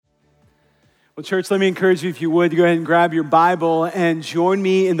Well, church, let me encourage you, if you would, to go ahead and grab your Bible and join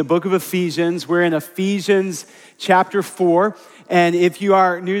me in the book of Ephesians. We're in Ephesians chapter 4. And if you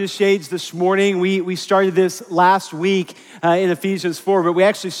are new to Shades this morning, we started this last week in Ephesians 4, but we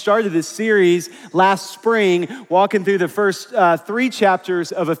actually started this series last spring, walking through the first 3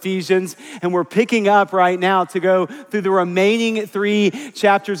 chapters of Ephesians, and we're picking up right now to go through the remaining 3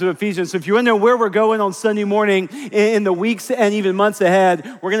 chapters of Ephesians. So if you want to know where we're going on Sunday morning in the weeks and even months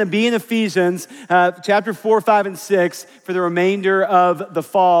ahead, we're going to be in Ephesians chapter 4, 5, and 6 for the remainder of the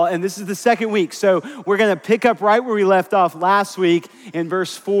fall. And this is the second week, so we're going to pick up right where we left off last week in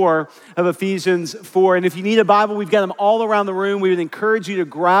verse 4 of Ephesians 4. And if you need a Bible, we've got them all around the room. We would encourage you to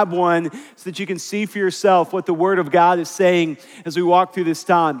grab one so that you can see for yourself what the Word of God is saying as we walk through this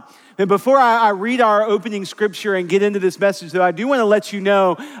time. And before I read our opening scripture and get into this message, though, I do want to let you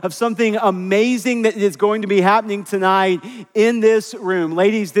know of something amazing that is going to be happening tonight in this room.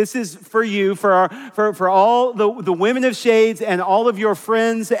 Ladies, this is for you, for all the women of Shades and all of your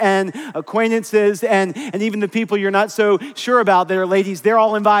friends and acquaintances and even the people you're not so sure about that are ladies. They're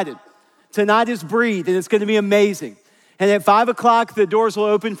all invited. Tonight is Breathe, and it's going to be amazing. And at 5 o'clock, the doors will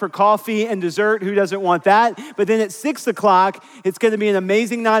open for coffee and dessert. Who doesn't want that? But then at 6 o'clock, it's going to be an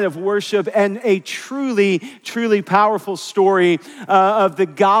amazing night of worship and a truly, truly powerful story of the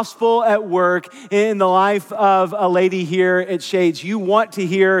gospel at work in the life of a lady here at Shades. You want to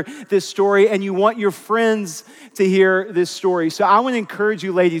hear this story, and you want your friends to hear this story. So I want to encourage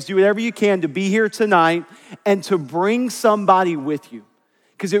you, ladies, do whatever you can to be here tonight and to bring somebody with you,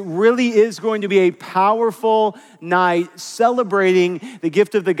 because it really is going to be a powerful night celebrating the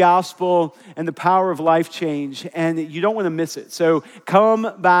gift of the gospel and the power of life change, and you don't want to miss it. So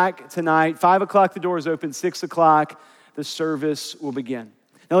come back tonight. 5 o'clock, the doors open. 6 o'clock, the service will begin.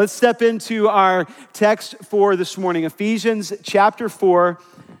 Now let's step into our text for this morning, Ephesians chapter 4,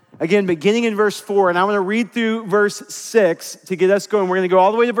 again, beginning in verse 4, and I want to read through verse 6 to get us going. We're going to go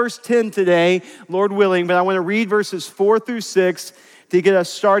all the way to verse 10 today, Lord willing, but I want to read verses 4 through 6 to get us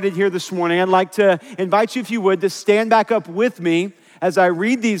started here this morning. I'd like to invite you, if you would, to stand back up with me as I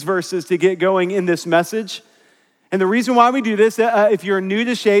read these verses to get going in this message. And the reason why we do this, if you're new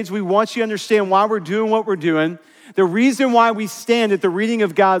to Shades, we want you to understand why we're doing what we're doing. The reason why we stand at the reading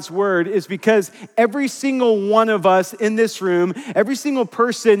of God's word is because every single one of us in this room, every single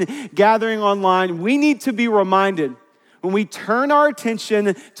person gathering online, we need to be reminded when we turn our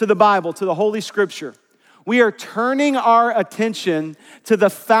attention to the Bible, to the Holy Scripture, we are turning our attention to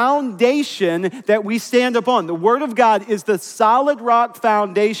the foundation that we stand upon. The Word of God is the solid rock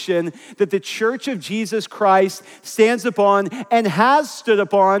foundation that the Church of Jesus Christ stands upon and has stood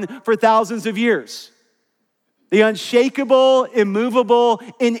upon for thousands of years. The unshakable, immovable,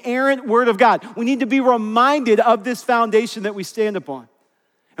 inerrant Word of God. We need to be reminded of this foundation that we stand upon.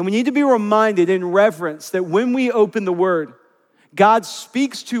 And we need to be reminded in reverence that when we open the Word, God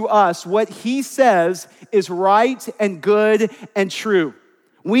speaks to us what He says is right and good and true.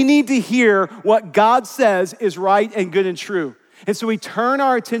 We need to hear what God says is right and good and true. And so we turn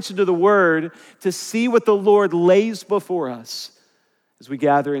our attention to the Word to see what the Lord lays before us as we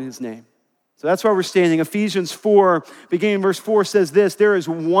gather in His name. So that's why we're standing. Ephesians 4, beginning in verse 4 says this: there is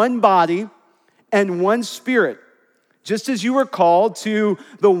one body and one Spirit, just as you were called to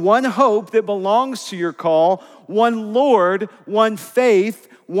the one hope that belongs to your call, one Lord, one faith,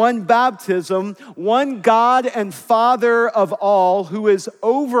 one baptism, one God and Father of all, who is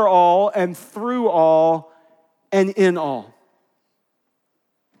over all and through all and in all.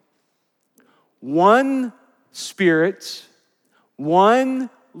 One Spirit, one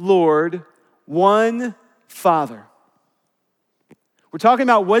Lord, one Father. We're talking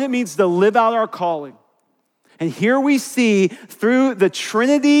about what it means to live out our calling. And here we see through the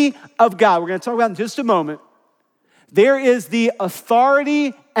Trinity of God, we're going to talk about in just a moment, there is the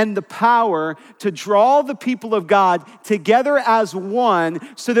authority and the power to draw the people of God together as one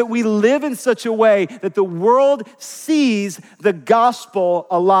so that we live in such a way that the world sees the gospel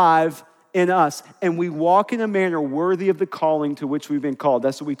alive in us. And we walk in a manner worthy of the calling to which we've been called.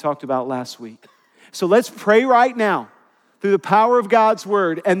 That's what we talked about last week. So let's pray right now through the power of God's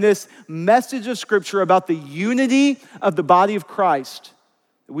word and this message of Scripture about the unity of the body of Christ,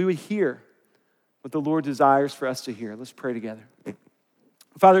 that we would hear what the Lord desires for us to hear. Let's pray together.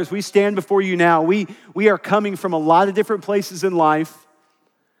 Father, as we stand before you now, we are coming from a lot of different places in life.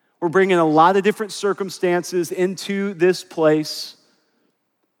 We're bringing a lot of different circumstances into this place.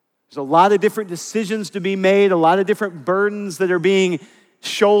 There's a lot of different decisions to be made, a lot of different burdens that are being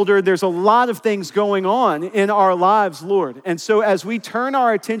shouldered. There's a lot of things going on in our lives, Lord. And so as we turn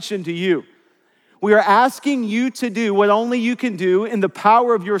our attention to you, We are asking you to do what only you can do in the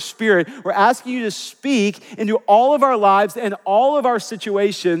power of your Spirit. We're asking you to speak into all of our lives and all of our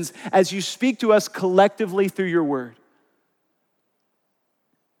situations as you speak to us collectively through your word.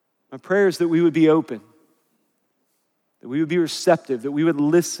 My prayer is that we would be open, that we would be receptive, that we would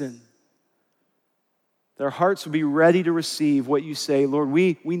listen, that our hearts would be ready to receive what you say. Lord,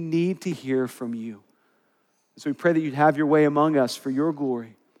 we need to hear from you. So we pray that you'd have your way among us for your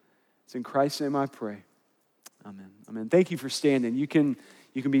glory. It's in Christ's name I pray. Amen. Amen. Thank you for standing. You can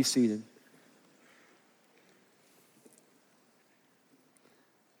be seated.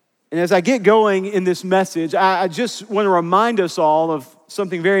 And as I get going in this message, I just want to remind us all of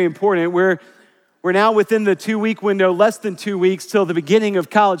something very important. We're now within the 2-week window, less than 2 weeks till the beginning of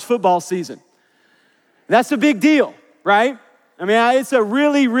college football season. That's a big deal, right? I mean, it's a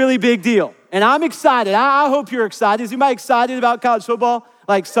really, really big deal. And I'm excited. I hope you're excited. Is anybody excited about college football?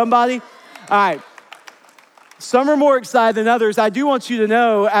 Like somebody? All right. Some are more excited than others. I do want you to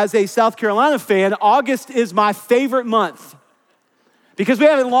know, as a South Carolina fan, August is my favorite month because we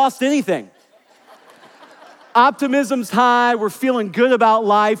haven't lost anything. Optimism's high. We're feeling good about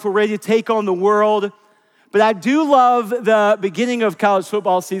life. We're ready to take on the world. But I do love the beginning of college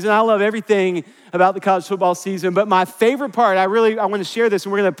football season. I love everything about the college football season. But my favorite part, I want to share this,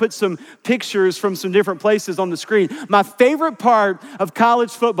 and we're going to put some pictures from some different places on the screen. My favorite part of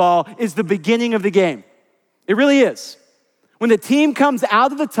college football is the beginning of the game. It really is. When the team comes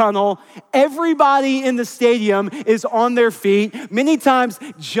out of the tunnel, everybody in the stadium is on their feet, many times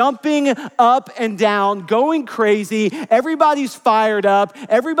jumping up and down, going crazy. Everybody's fired up.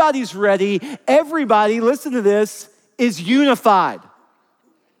 Everybody's ready. Everybody, listen to this, is unified.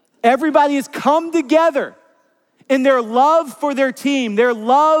 Everybody has come together in their love for their team, their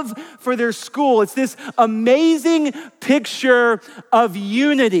love for their school. It's this amazing picture of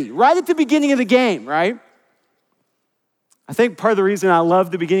unity right at the beginning of the game, right? I think part of the reason I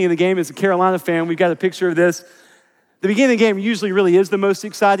love the beginning of the game as a Carolina fan, we've got a picture of this. The beginning of the game usually really is the most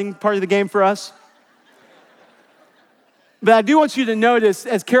exciting part of the game for us. But I do want you to notice,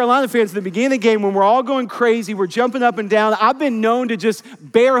 as Carolina fans, at the beginning of the game, when we're all going crazy, we're jumping up and down, I've been known to just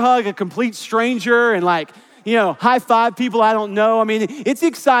bear hug a complete stranger and high five people I don't know. I mean, it's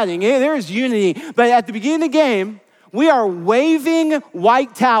exciting. There is unity. But at the beginning of the game, we are waving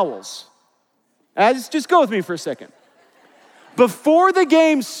white towels. Just go with me for a second. Before the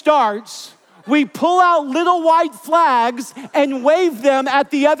game starts, we pull out little white flags and wave them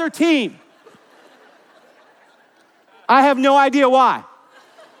at the other team. I have no idea why.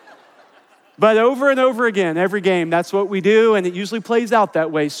 But over and over again, every game, that's what we do, and it usually plays out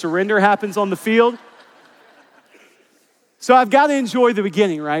that way. Surrender happens on the field. So I've got to enjoy the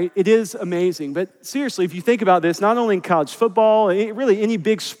beginning, right? It is amazing. But seriously, if you think about this, not only in college football, really any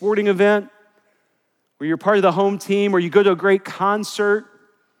big sporting event, where you're part of the home team, or you go to a great concert,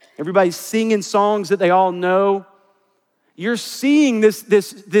 everybody's singing songs that they all know. You're seeing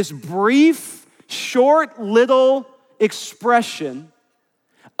this brief, short, little expression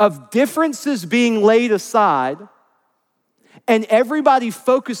of differences being laid aside and everybody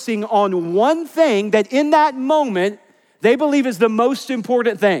focusing on one thing that in that moment they believe is the most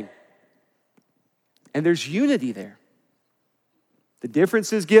important thing. And there's unity there. The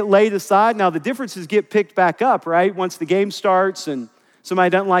differences get laid aside. Now, the differences get picked back up, right? Once the game starts and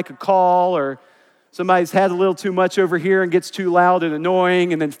somebody doesn't like a call, or somebody's had a little too much over here and gets too loud and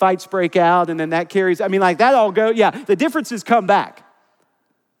annoying, and then fights break out, and then that carries. That all goes, the differences come back.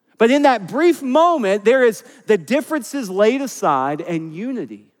 But in that brief moment, there is the differences laid aside and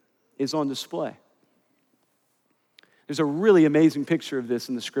unity is on display. There's a really amazing picture of this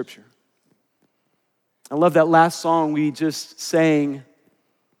in the scripture. I love that last song we just sang,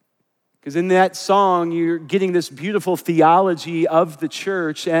 because in that song, you're getting this beautiful theology of the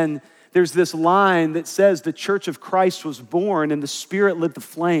church, and there's this line that says, the church of Christ was born and the Spirit lit the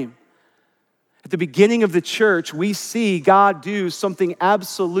flame. At the beginning of the church, we see God do something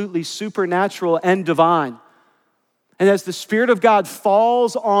absolutely supernatural and divine. And as the Spirit of God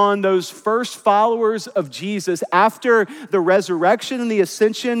falls on those first followers of Jesus after the resurrection and the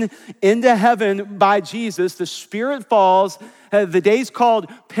ascension into heaven by Jesus, the Spirit falls. The day's called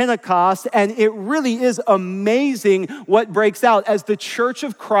Pentecost, and it really is amazing what breaks out as the church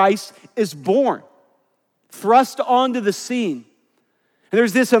of Christ is born, thrust onto the scene. And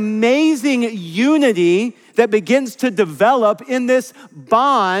there's this amazing unity that begins to develop in this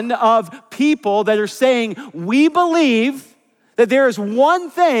bond of people that are saying, we believe that there is one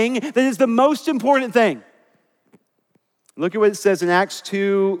thing that is the most important thing. Look at what it says in Acts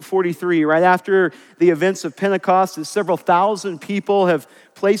 2:43, right after the events of Pentecost, as several thousand people have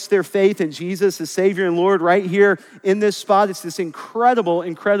placed their faith in Jesus as Savior and Lord right here in this spot. It's this incredible,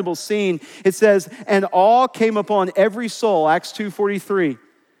 incredible scene. It says, and awe came upon every soul, Acts 2:43.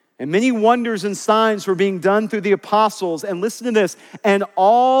 And many wonders and signs were being done through the apostles. And listen to this, and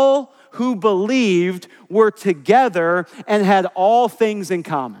all who believed were together and had all things in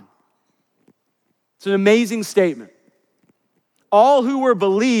common. It's an amazing statement. All who were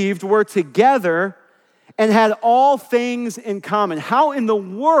believed were together and had all things in common. How in the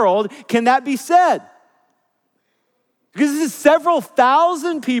world can that be said? Because this is several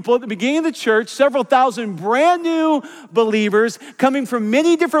thousand people at the beginning of the church, several thousand brand new believers coming from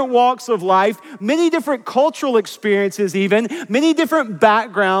many different walks of life, many different cultural experiences even, many different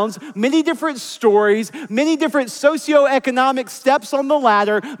backgrounds, many different stories, many different socioeconomic steps on the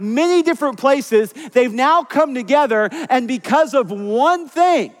ladder, many different places. They've now come together, and because of one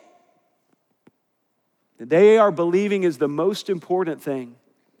thing that they are believing is the most important thing,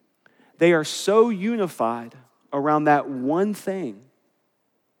 they are so unified around that one thing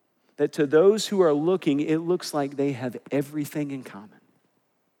that to those who are looking, it looks like they have everything in common.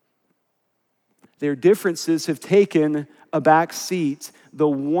 Their differences have taken a back seat. The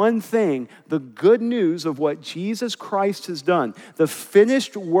one thing, the good news of what Jesus Christ has done, the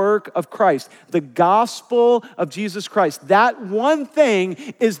finished work of Christ, the gospel of Jesus Christ, that one thing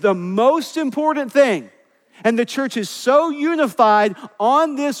is the most important thing. And the church is so unified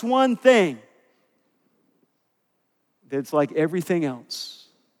on this one thing, it's like everything else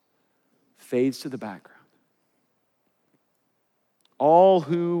fades to the background. All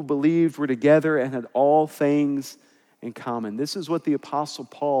who believed were together and had all things in common. This is what the Apostle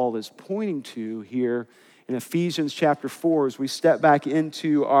Paul is pointing to here in Ephesians chapter 4 as we step back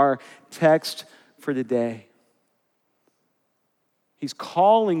into our text for today. He's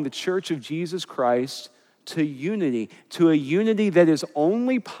calling the church of Jesus Christ to unity, to a unity that is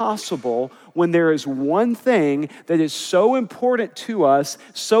only possible when there is one thing that is so important to us,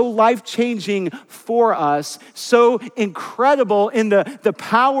 so life-changing for us, so incredible in the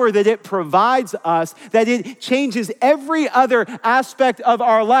power that it provides us, that it changes every other aspect of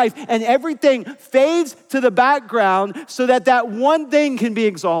our life, and everything fades to the background so that that one thing can be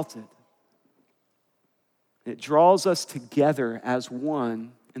exalted. It draws us together as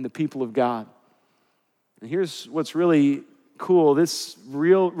one in the people of God. And here's what's really cool. This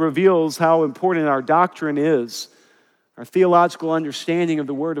reveals how important our doctrine is, our theological understanding of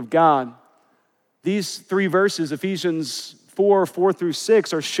the Word of God. These three verses, Ephesians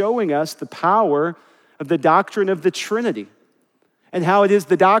 4:4-6, are showing us the power of the doctrine of the Trinity and how it is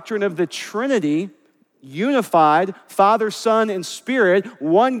the doctrine of the Trinity, unified, Father, Son, and Spirit,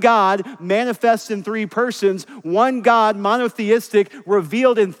 one God manifest in three persons, one God monotheistic,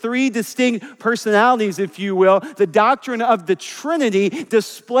 revealed in three distinct personalities, if you will. The doctrine of the Trinity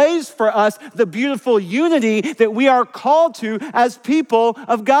displays for us the beautiful unity that we are called to as people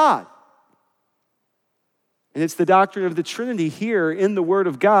of God. And it's the doctrine of the Trinity here in the Word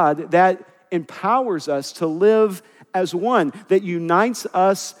of God that empowers us to live as one, that unites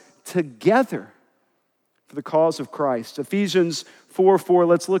us together for the cause of Christ. Ephesians 4:4,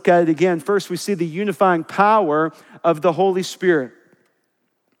 let's look at it again. First, we see the unifying power of the Holy Spirit.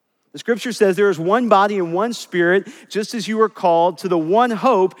 The scripture says there is one body and one spirit, just as you were called to the one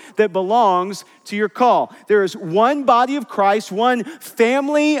hope that belongs to your call. There is one body of Christ, one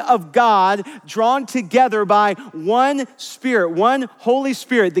family of God drawn together by one Spirit, one Holy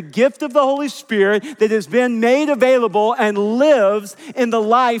Spirit, the gift of the Holy Spirit that has been made available and lives in the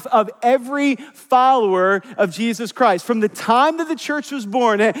life of every follower of Jesus Christ. From the time that the church was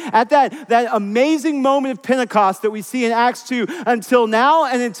born, at that amazing moment of Pentecost that we see in Acts 2, until now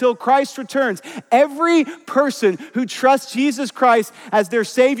and until Christ returns, every person who trusts Jesus Christ as their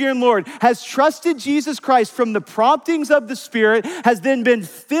Savior and Lord has trusted Jesus Christ from the promptings of the Spirit, has then been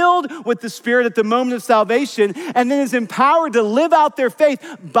filled with the Spirit at the moment of salvation, and then is empowered to live out their faith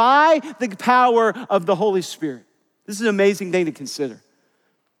by the power of the Holy Spirit. This is an amazing thing to consider.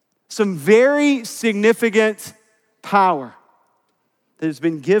 Some very significant power that has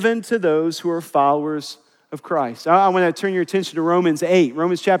been given to those who are followers of Christ. I want to turn your attention to Romans 8.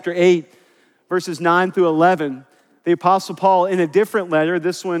 Romans chapter 8, verses 9-11. The Apostle Paul, in a different letter,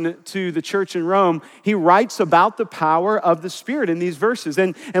 this one to the church in Rome, he writes about the power of the Spirit in these verses.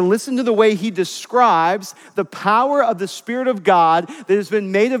 And listen to the way he describes the power of the Spirit of God that has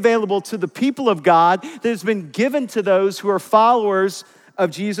been made available to the people of God, that has been given to those who are followers of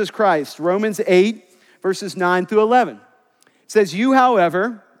Jesus Christ. Romans 8, verses 9-11. It says, "You,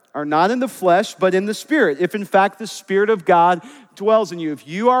 however, are not in the flesh, but in the Spirit, if in fact the Spirit of God dwells in you. If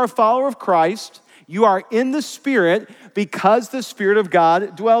you are a follower of Christ, you are in the Spirit because the Spirit of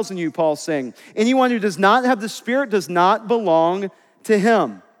God dwells in you, Paul's saying. Anyone who does not have the Spirit does not belong to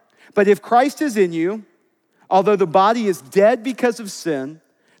him. But if Christ is in you, although the body is dead because of sin,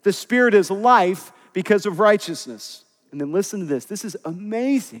 the Spirit is life because of righteousness. And then listen to this. This is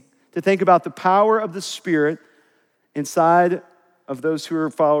amazing to think about the power of the Spirit inside of those who are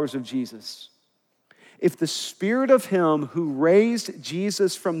followers of Jesus. If the Spirit of him who raised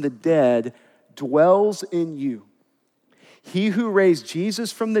Jesus from the dead dwells in you, he who raised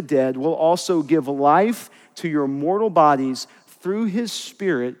Jesus from the dead will also give life to your mortal bodies through his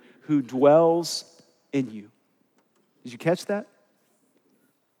Spirit who dwells in you. Did you catch that?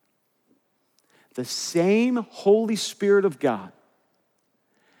 The same Holy Spirit of God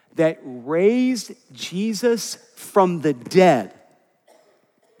that raised Jesus from the dead,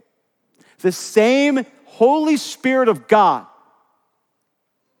 the same Holy Spirit of God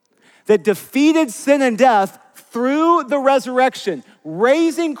that defeated sin and death through the resurrection,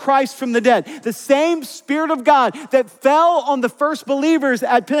 raising Christ from the dead, the same Spirit of God that fell on the first believers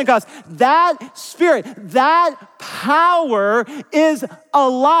at Pentecost, that Spirit, that power is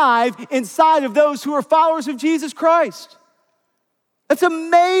alive inside of those who are followers of Jesus Christ. That's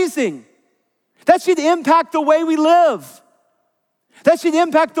amazing. That should impact the way we live. That should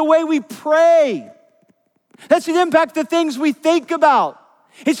impact the way we pray. That should impact the things we think about.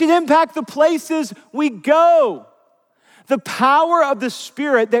 It should impact the places we go. The power of the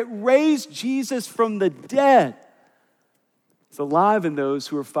Spirit that raised Jesus from the dead is alive in those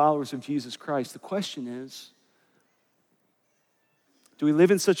who are followers of Jesus Christ. The question is, do we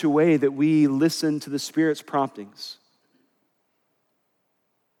live in such a way that we listen to the Spirit's promptings?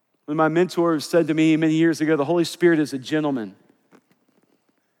 When my mentor said to me many years ago, the Holy Spirit is a gentleman.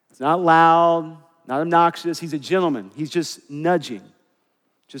 It's not loud, not obnoxious. He's a gentleman. He's just nudging.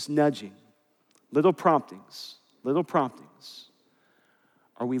 Little promptings.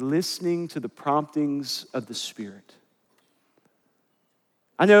 Are we listening to the promptings of the Spirit?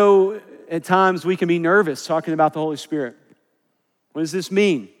 I know at times we can be nervous talking about the Holy Spirit. What does this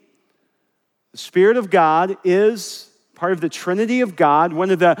mean? The Spirit of God is part of the Trinity of God,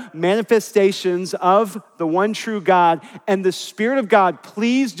 one of the manifestations of the one true God. And the Spirit of God,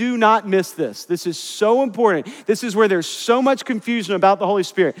 please do not miss this. This is so important. This is where there's so much confusion about the Holy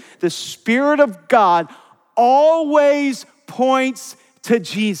Spirit. The Spirit of God always points to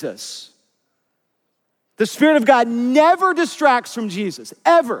Jesus. The Spirit of God never distracts from Jesus,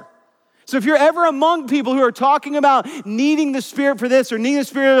 ever. So if you're ever among people who are talking about needing the Spirit for this or needing the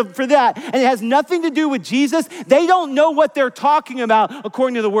Spirit for that, and it has nothing to do with Jesus, they don't know what they're talking about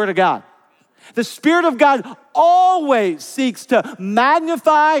according to the Word of God. The Spirit of God always seeks to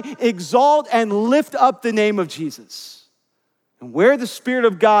magnify, exalt, and lift up the name of Jesus. And where the Spirit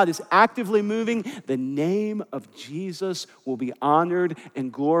of God is actively moving, the name of Jesus will be honored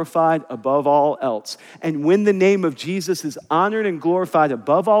and glorified above all else. And when the name of Jesus is honored and glorified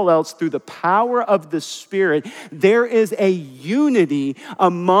above all else through the power of the Spirit, there is a unity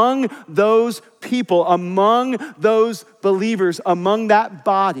among those people, among those believers, among that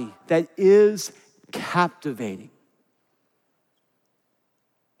body that is captivating.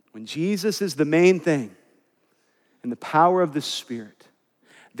 When Jesus is the main thing, and the power of the Spirit,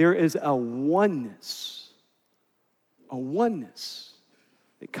 there is a oneness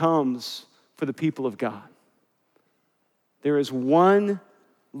that comes for the people of God. There is one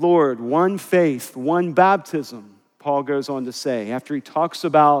Lord, one faith, one baptism, Paul goes on to say, after he talks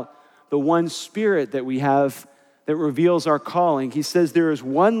about the one Spirit that we have that reveals our calling. He says there is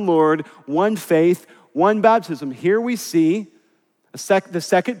one Lord, one faith, one baptism. Here we see the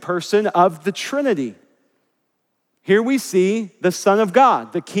second person of the Trinity. Here we see the Son of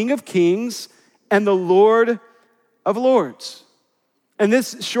God, the King of Kings and the Lord of Lords. And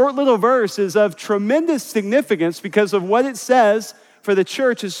this short little verse is of tremendous significance because of what it says for the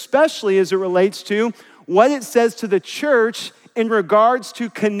church, especially as it relates to what it says to the church in regards to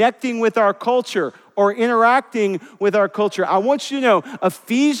connecting with our culture or interacting with our culture. I want you to know,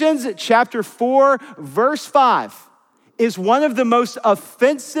 Ephesians chapter 4, verse 5, is one of the most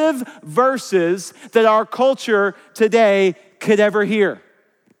offensive verses that our culture today could ever hear.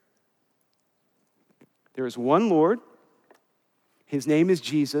 There is one Lord. His name is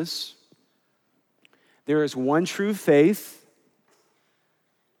Jesus. There is one true faith.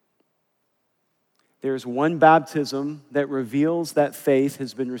 There is one baptism that reveals that faith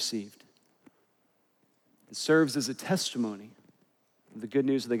has been received. It serves as a testimony of the good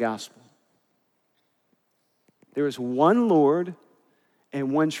news of the gospel. There is one Lord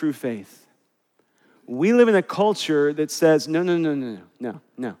and one true faith. We live in a culture that says, no.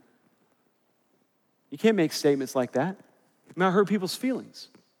 You can't make statements like that. It might hurt people's feelings.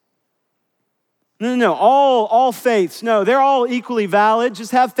 No. All faiths, no, they're all equally valid.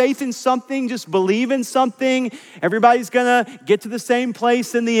 Just have faith in something. Just believe in something. Everybody's going to get to the same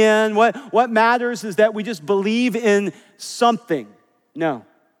place in the end. What matters is that we just believe in something. No.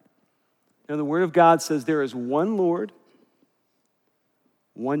 No, the Word of God says there is one Lord,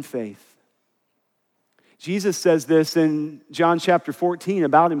 one faith. Jesus says this in John chapter 14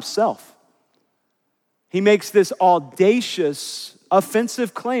 about himself. He makes this audacious,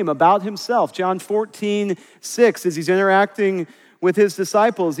 offensive claim about himself. John 14:6, as he's interacting with his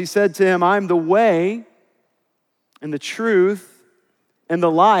disciples, he said to him, I'm the way and the truth and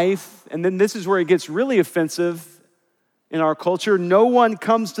the life. And then this is where it gets really offensive in our culture. No one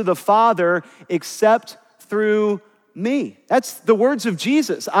comes to the Father except through me. That's the words of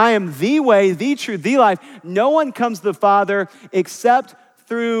Jesus. I am the way, the truth, the life. No one comes to the Father except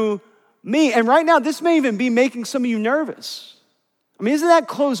through me. And right now, this may even be making some of you nervous. I mean, isn't that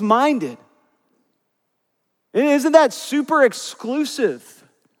closed-minded? Isn't that super exclusive?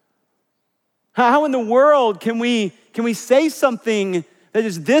 How in the world can we say something that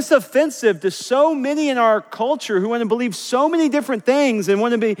is this offensive to so many in our culture who want to believe so many different things and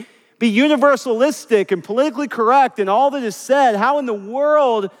want to be universalistic and politically correct in all that is said? How in the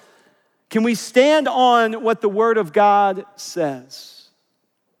world can we stand on what the Word of God says?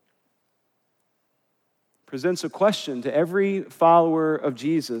 Presents a question to every follower of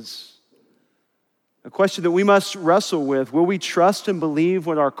Jesus, a question that we must wrestle with. Will we trust and believe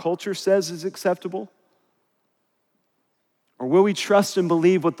what our culture says is acceptable? Or will we trust and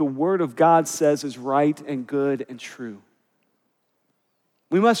believe what the Word of God says is right and good and true?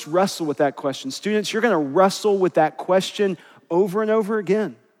 We must wrestle with that question. Students, you're going to wrestle with that question over and over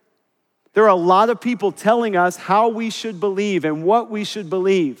again. There are a lot of people telling us how we should believe and what we should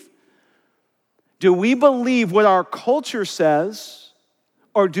believe. Do we believe what our culture says,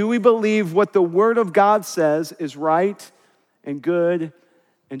 or do we believe what the Word of God says is right and good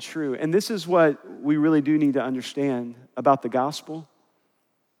and true? And this is what we really do need to understand about the gospel.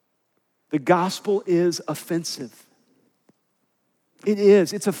 The gospel is offensive. It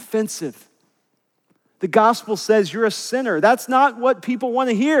is. It's offensive. The gospel says you're a sinner. That's not what people want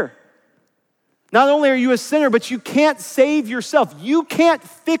to hear. Not only are you a sinner, but you can't save yourself. You can't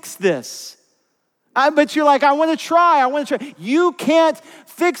fix this. But you're like, I want to try. You can't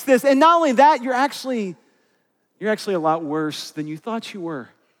fix this. And not only that, you're actually a lot worse than you thought you were.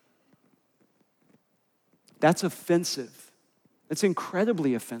 That's offensive. That's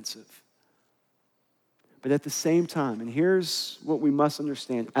incredibly offensive. But at the same time, and here's what we must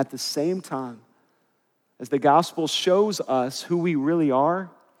understand, at the same time, as the gospel shows us who we really are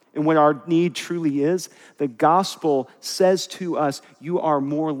and what our need truly is, the gospel says to us, you are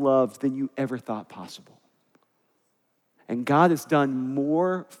more loved than you ever thought possible. And God has done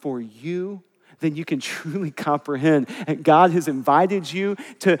more for you than you can truly comprehend. And God has invited you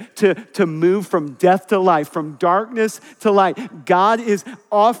to move from death to life, from darkness to light. God is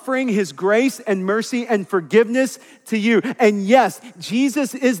offering his grace and mercy and forgiveness to you. And yes,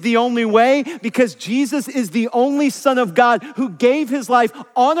 Jesus is the only way, because Jesus is the only Son of God who gave his life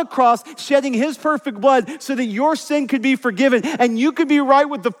on a cross, shedding his perfect blood so that your sin could be forgiven and you could be right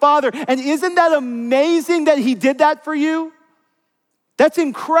with the Father. And isn't that amazing that he did that for you? That's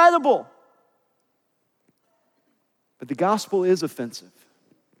incredible. But the gospel is offensive.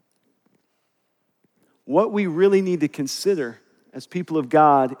 What we really need to consider as people of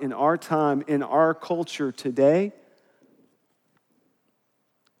God in our time, in our culture today,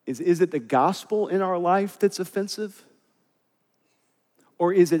 is it the gospel in our life that's offensive?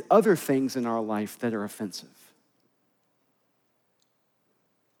 Or is it other things in our life that are offensive?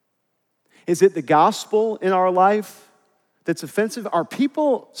 Is it the gospel in our life that's offensive? Are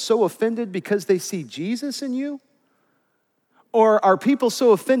people so offended because they see Jesus in you? Or are people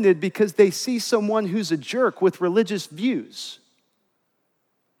so offended because they see someone who's a jerk with religious views?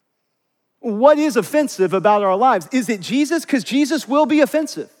 What is offensive about our lives? Is it Jesus? Because Jesus will be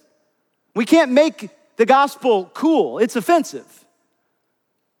offensive. We can't make the gospel cool. It's offensive.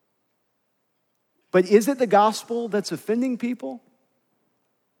 But is it the gospel that's offending people?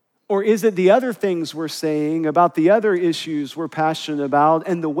 Or is it the other things we're saying about the other issues we're passionate about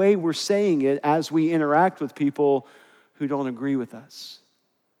and the way we're saying it as we interact with people who don't agree with us?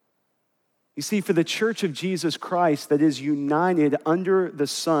 You see, for the church of Jesus Christ that is united under the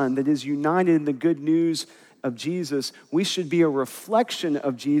Son, that is united in the good news of Jesus. We should be a reflection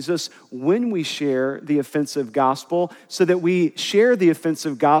of Jesus when we share the offensive gospel, so that we share the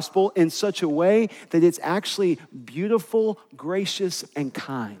offensive gospel in such a way that it's actually beautiful, gracious, and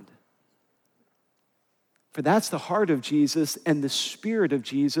kind. For that's the heart of Jesus and the spirit of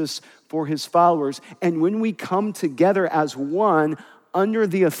Jesus for his followers. And when we come together as one under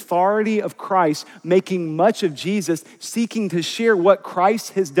the authority of Christ, making much of Jesus, seeking to share what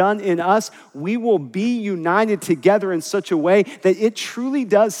Christ has done in us, we will be united together in such a way that it truly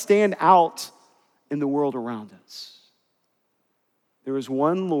does stand out in the world around us. There is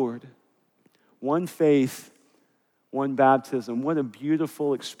one Lord, one faith, one baptism. What a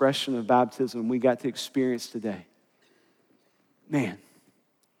beautiful expression of baptism we got to experience today. Man,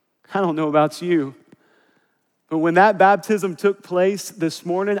 I don't know about you, but when that baptism took place this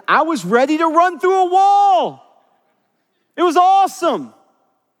morning, I was ready to run through a wall. It was awesome.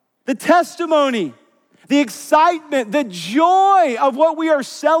 The testimony, the excitement, the joy of what we are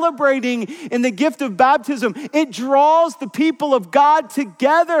celebrating in the gift of baptism, it draws the people of God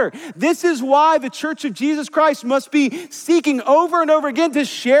together. This is why the Church of Jesus Christ must be seeking over and over again to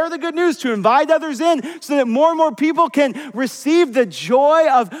share the good news, to invite others in, so that more and more people can receive the joy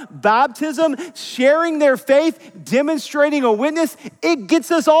of baptism, sharing their faith, demonstrating a witness. It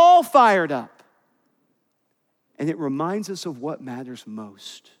gets us all fired up. And it reminds us of what matters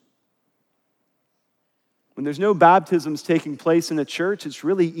most. When there's no baptisms taking place in a church, it's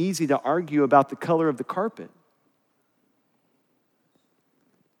really easy to argue about the color of the carpet.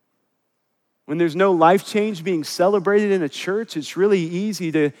 When there's no life change being celebrated in a church, it's really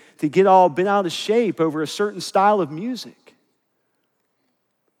easy to get all bent out of shape over a certain style of music.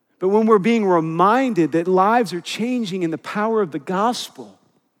 But when we're being reminded that lives are changing in the power of the gospel,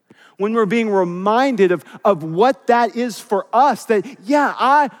 when we're being reminded of what that is for us, that,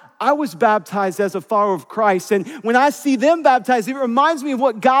 I was baptized as a follower of Christ, and when I see them baptized, it reminds me of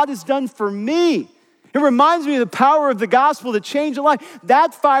what God has done for me. It reminds me of the power of the gospel to change a life.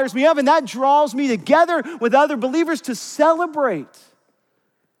 That fires me up, and that draws me together with other believers to celebrate,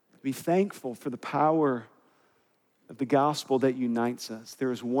 to be thankful for the power of the gospel that unites us.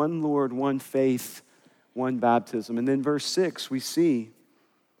 There is one Lord, one faith, one baptism. And then verse 6, we see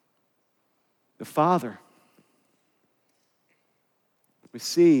the Father. We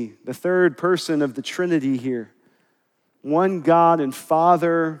see the third person of the Trinity here. One God and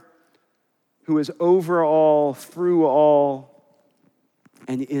Father who is over all, through all,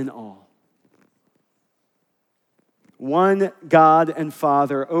 and in all. One God and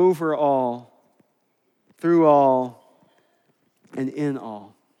Father over all, through all, and in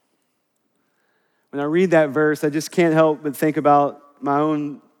all. When I read that verse, I just can't help but think about my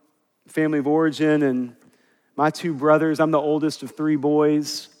own family of origin and my two brothers. I'm the oldest of three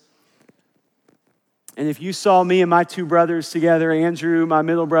boys. And if you saw me and my two brothers together, Andrew, my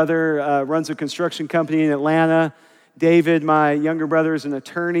middle brother, runs a construction company in Atlanta. David, my younger brother, is an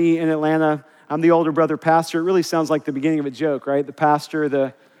attorney in Atlanta. I'm the older brother pastor. It really sounds like the beginning of a joke, right? The pastor,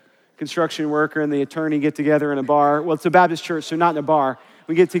 the construction worker, and the attorney get together in a bar. Well, it's a Baptist church, so not in a bar.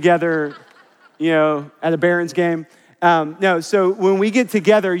 We get together, at a Barons game. So when we get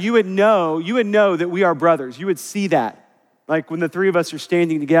together, you would know that we are brothers. You would see that, like when the three of us are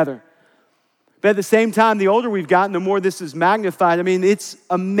standing together. But at the same time, the older we've gotten, the more this is magnified. I mean, it's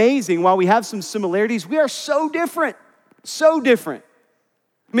amazing. While we have some similarities, we are so different, so different.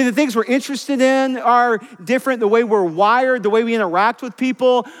 I mean, the things we're interested in are different. The way we're wired, the way we interact with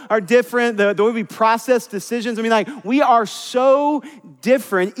people are different. The way we process decisions. I mean, we are so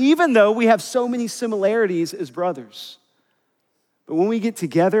different, even though we have so many similarities as brothers. But when we get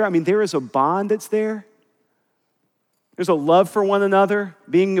together, I mean, there is a bond that's there. There's a love for one another,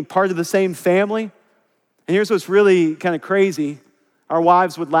 being a part of the same family. And here's what's really kind of crazy. Our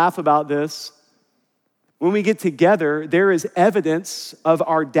wives would laugh about this. When we get together, there is evidence of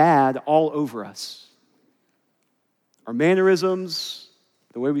our dad all over us. Our mannerisms,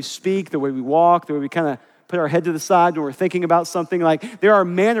 the way we speak, the way we walk, the way we kind of put our head to the side when we're thinking about something. There are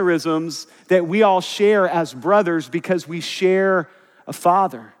mannerisms that we all share as brothers because we share a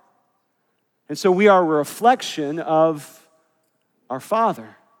father. And so we are a reflection of our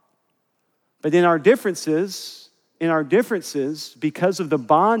Father. But in our differences, because of the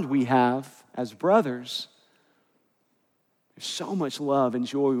bond we have as brothers, there's so much love and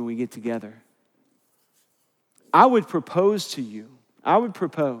joy when we get together. I would propose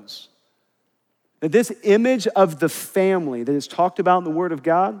that this image of the family that is talked about in the Word of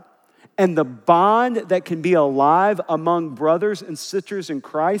God and the bond that can be alive among brothers and sisters in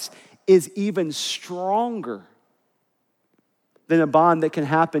Christ is even stronger than a bond that can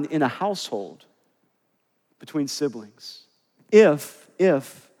happen in a household. between siblings if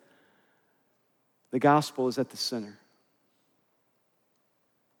the gospel is at the center.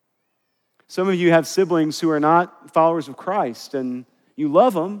 Some of you have siblings who are not followers of Christ, and you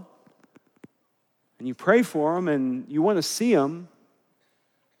love them, and you pray for them, and you want to see them,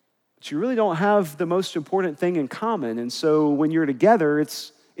 but you really don't have the most important thing in common. And so when you're together,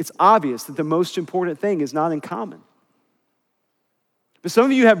 it's obvious that the most important thing is not in common. But some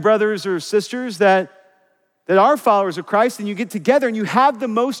of you have brothers or sisters that are followers of Christ, and you get together and you have the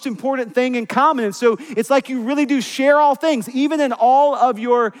most important thing in common. And so it's like you really do share all things, even in all of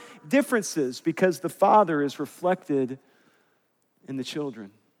your differences, because the Father is reflected in the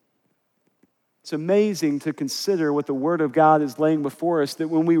children. It's amazing to consider what the Word of God is laying before us, that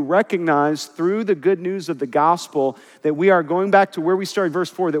when we recognize through the good news of the gospel that we are going back to where we started, verse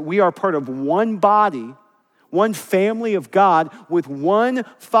 4, that we are part of one body, one family of God with one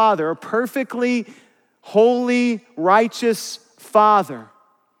Father, a perfectly holy, righteous Father.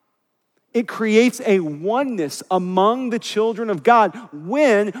 It creates a oneness among the children of God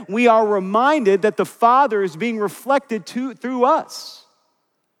when we are reminded that the Father is being reflected through us.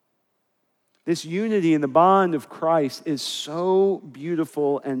 This unity in the bond of Christ is so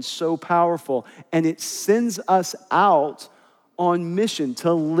beautiful and so powerful, and it sends us out on mission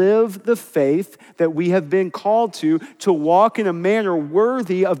to live the faith that we have been called to walk in a manner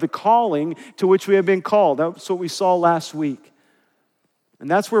worthy of the calling to which we have been called. That's what we saw last week. And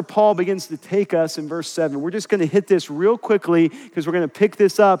that's where Paul begins to take us in verse 7. We're just going to hit this real quickly because we're going to pick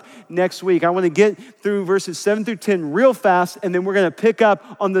this up next week. I want to get through verses 7 through 10 real fast, and then we're going to pick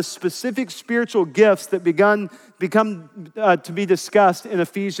up on the specific spiritual gifts that become to be discussed in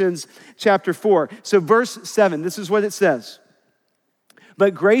Ephesians chapter 4. So verse 7, this is what it says.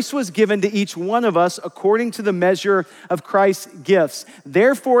 But grace was given to each one of us according to the measure of Christ's gifts.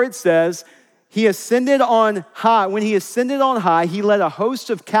 Therefore, it says, He ascended on high. When he ascended on high, he led a host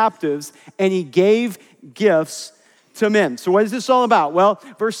of captives and he gave gifts to men. So what is this all about? Well,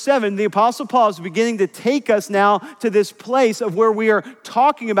 verse 7, the Apostle Paul is beginning to take us now to this place of where we are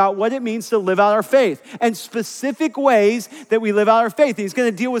talking about what it means to live out our faith and specific ways that we live out our faith. He's going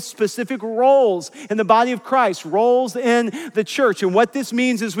to deal with specific roles in the body of Christ, roles in the church, and what this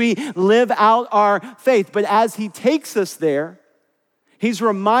means as we live out our faith. But as he takes us there, he's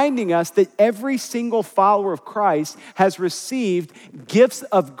reminding us that every single follower of Christ has received gifts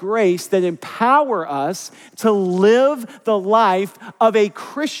of grace that empower us to live the life of a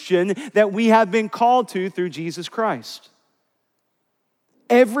Christian that we have been called to through Jesus Christ.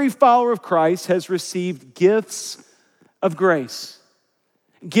 Every follower of Christ has received gifts of grace,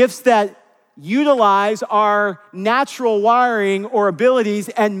 gifts that utilize our natural wiring or abilities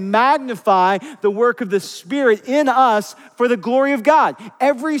and magnify the work of the Spirit in us for the glory of God.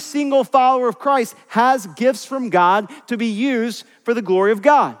 Every single follower of Christ has gifts from God to be used for the glory of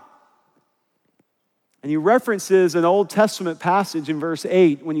God. And he references an Old Testament passage in verse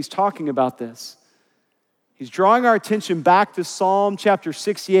 8 when he's talking about this. He's drawing our attention back to Psalm chapter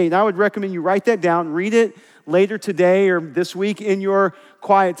 68. And I would recommend you write that down, read it later today or this week in your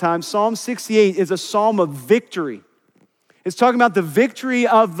quiet time. Psalm 68 is a psalm of victory. It's talking about the victory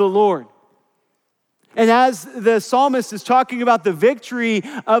of the Lord. And as the psalmist is talking about the victory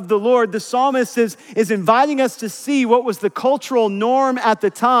of the Lord, the psalmist is inviting us to see what was the cultural norm at the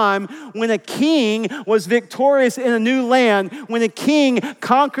time when a king was victorious in a new land, when a king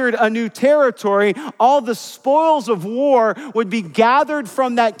conquered a new territory. All the spoils of war would be gathered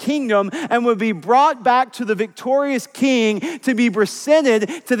from that kingdom and would be brought back to the victorious king to be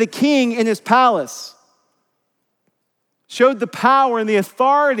presented to the king in his palace. Showed the power and the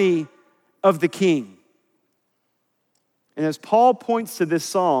authority of the king. And as Paul points to this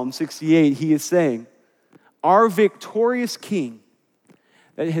Psalm 68, he is saying, our victorious king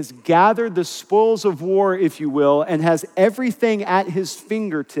that has gathered the spoils of war, if you will, and has everything at his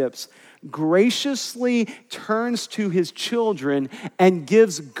fingertips, graciously turns to his children and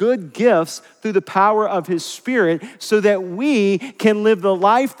gives good gifts through the power of his Spirit so that we can live the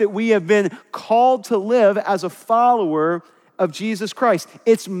life that we have been called to live as a follower of Jesus Christ.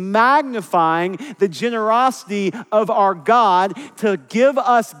 It's magnifying the generosity of our God to give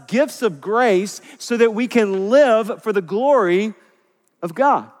us gifts of grace so that we can live for the glory of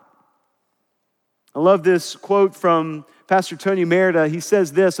God. I love this quote from Pastor Tony Merida. He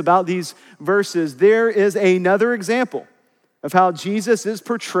says this about these verses: there is another example of how Jesus is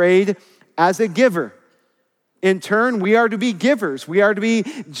portrayed as a giver. In turn, we are to be givers. We are to be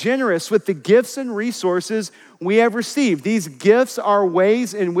generous with the gifts and resources we have received. These gifts are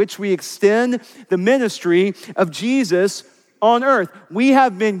ways in which we extend the ministry of Jesus on earth. We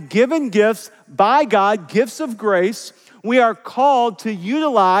have been given gifts by God, gifts of grace. We are called to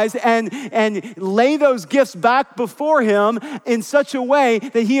utilize and lay those gifts back before him in such a way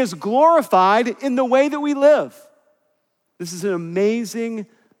that he is glorified in the way that we live. This is an amazing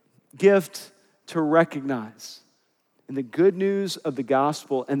gift to recognize in the good news of the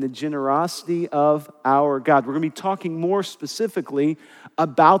gospel and the generosity of our God. We're going to be talking more specifically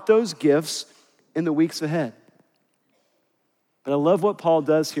about those gifts in the weeks ahead. But I love what Paul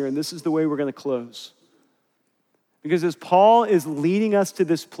does here, and this is the way we're going to close. Because as Paul is leading us to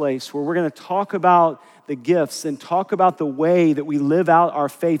this place where we're going to talk about the gifts and talk about the way that we live out our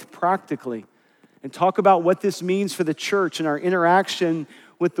faith practically and talk about what this means for the church and our interaction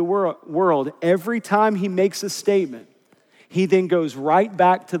with the world, every time he makes a statement, he then goes right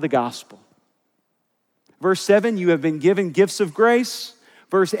back to the gospel. Verse 7, you have been given gifts of grace.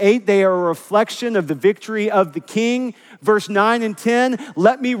 Verse 8, they are a reflection of the victory of the King. Verse 9 and 10,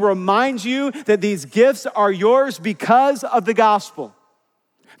 let me remind you that these gifts are yours because of the gospel,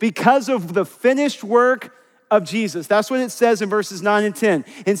 because of the finished work of Jesus. That's what it says in verses 9 and 10.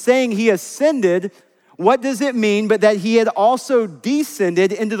 In saying he ascended, what does it mean but that he had also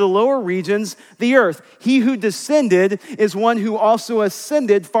descended into the lower regions, the earth? He who descended is one who also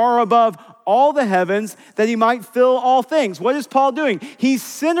ascended far above all the heavens that he might fill all things. What is Paul doing? He's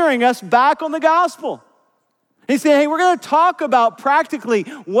centering us back on the gospel. He's saying, hey, we're going to talk about practically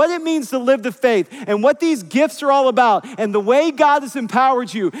what it means to live the faith and what these gifts are all about and the way God has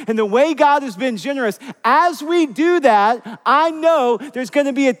empowered you and the way God has been generous. As we do that, I know there's going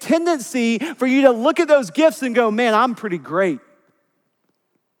to be a tendency for you to look at those gifts and go, man, I'm pretty great.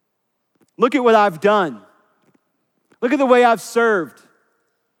 Look at what I've done. Look at the way I've served.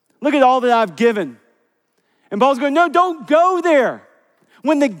 Look at all that I've given. And Paul's going, no, don't go there.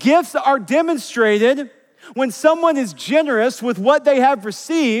 When the gifts are demonstrated, when someone is generous with what they have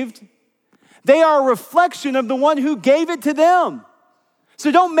received, they are a reflection of the one who gave it to them. So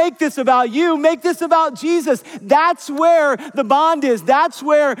don't make this about you, make this about Jesus. That's where the bond is. That's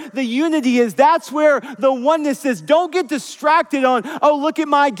where the unity is. That's where the oneness is. Don't get distracted on, oh, look at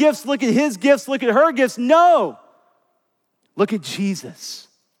my gifts, look at his gifts, look at her gifts. No, look at Jesus.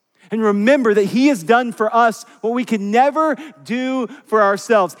 And remember that he has done for us what we could never do for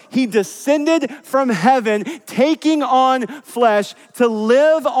ourselves. He descended from heaven, taking on flesh to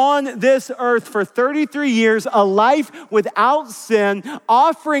live on this earth for 33 years, a life without sin,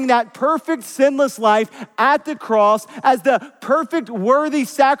 offering that perfect sinless life at the cross as the perfect worthy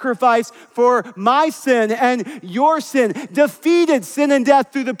sacrifice for my sin and your sin, defeated sin and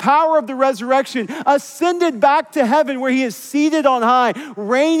death through the power of the resurrection, ascended back to heaven where he is seated on high,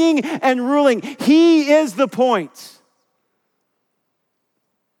 reigning and ruling. He is the point.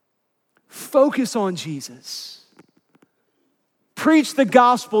 Focus on Jesus. Preach the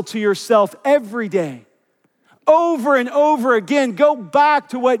gospel to yourself every day. Over and over again, go back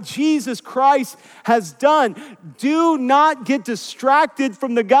to what Jesus Christ has done. Do not get distracted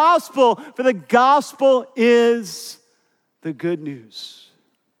from the gospel, for the gospel is the good news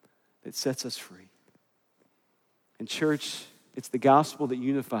that sets us free. And church, it's the gospel that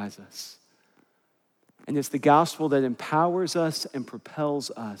unifies us. And it's the gospel that empowers us and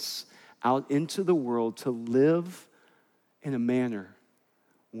propels us out into the world to live in a manner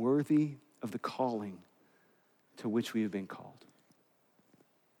worthy of the calling to which we have been called.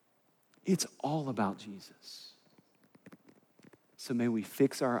 It's all about Jesus. So may we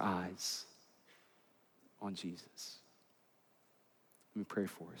fix our eyes on Jesus. Let me pray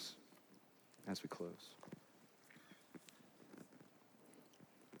for us as we close.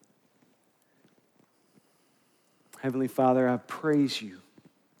 Heavenly Father, I praise you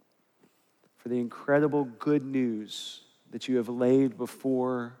for the incredible good news that you have laid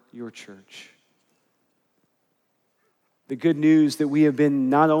before your church. The good news that we have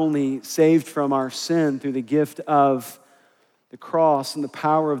been not only saved from our sin through the gift of the cross and the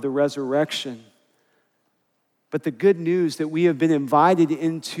power of the resurrection, but the good news that we have been invited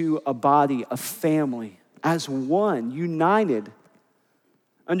into a body, a family, as one, united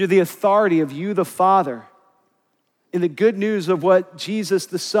under the authority of you, the Father, in the good news of what Jesus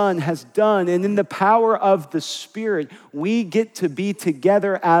the Son has done, and in the power of the Spirit, we get to be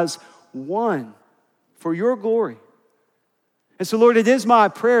together as one for your glory. And so, Lord, it is my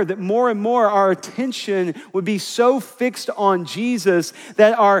prayer that more and more our attention would be so fixed on Jesus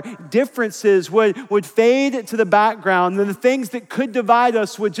that our differences would fade to the background, and the things that could divide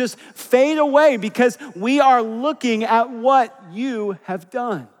us would just fade away because we are looking at what you have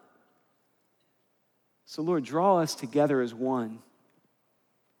done. So, Lord, draw us together as one.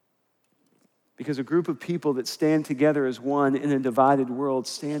 Because a group of people that stand together as one in a divided world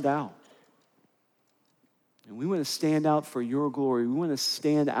stand out. And we want to stand out for your glory. We want to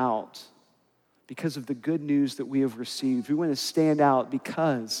stand out because of the good news that we have received. We want to stand out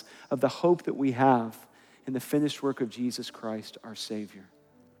because of the hope that we have in the finished work of Jesus Christ, our Savior.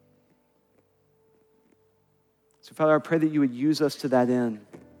 So, Father, I pray that you would use us to that end.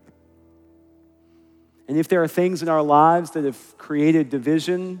 And if there are things in our lives that have created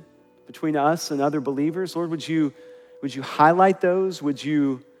division between us and other believers, Lord, would you highlight those? Would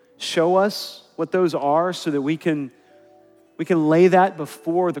you show us what those are so that we can lay that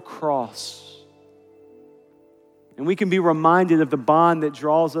before the cross? And we can be reminded of the bond that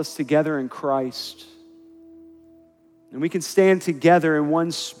draws us together in Christ. And we can stand together in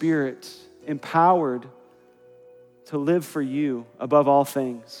one spirit, empowered to live for you above all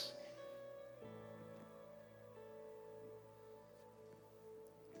things.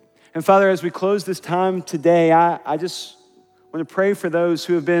 And Father, as we close this time today, I just want to pray for those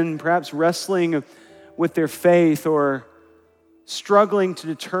who have been perhaps wrestling with their faith or struggling to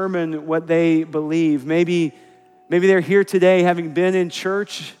determine what they believe. Maybe they're here today having been in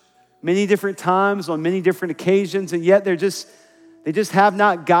church many different times on many different occasions, and yet they just have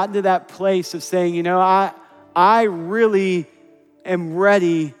not gotten to that place of saying, I really am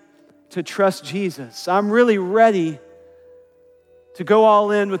ready to trust Jesus. I'm really ready to go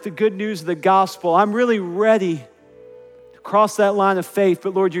all in with the good news of the gospel. I'm really ready to cross that line of faith.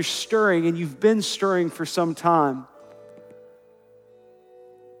 But Lord, you're stirring, and you've been stirring for some time.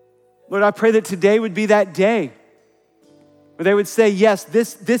 Lord, I pray that today would be that day where they would say, yes,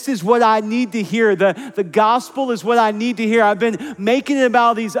 this is what I need to hear. The gospel is what I need to hear. I've been making it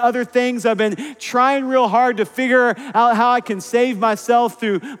about these other things. I've been trying real hard to figure out how I can save myself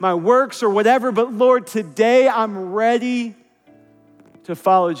through my works or whatever. But Lord, today I'm ready to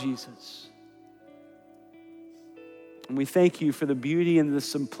follow Jesus. And we thank you for the beauty and the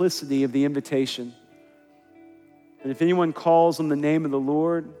simplicity of the invitation. And if anyone calls on the name of the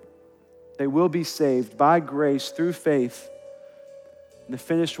Lord, they will be saved by grace through faith in the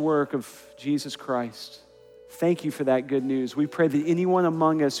finished work of Jesus Christ. Thank you for that good news. We pray that anyone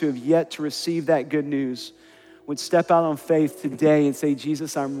among us who have yet to receive that good news would step out on faith today and say,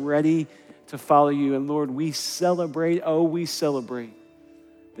 Jesus, I'm ready to follow you. And Lord, we celebrate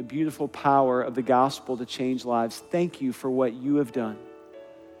the beautiful power of the gospel to change lives. Thank you for what you have done.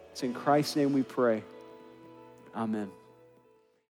 It's in Christ's name we pray. Amen.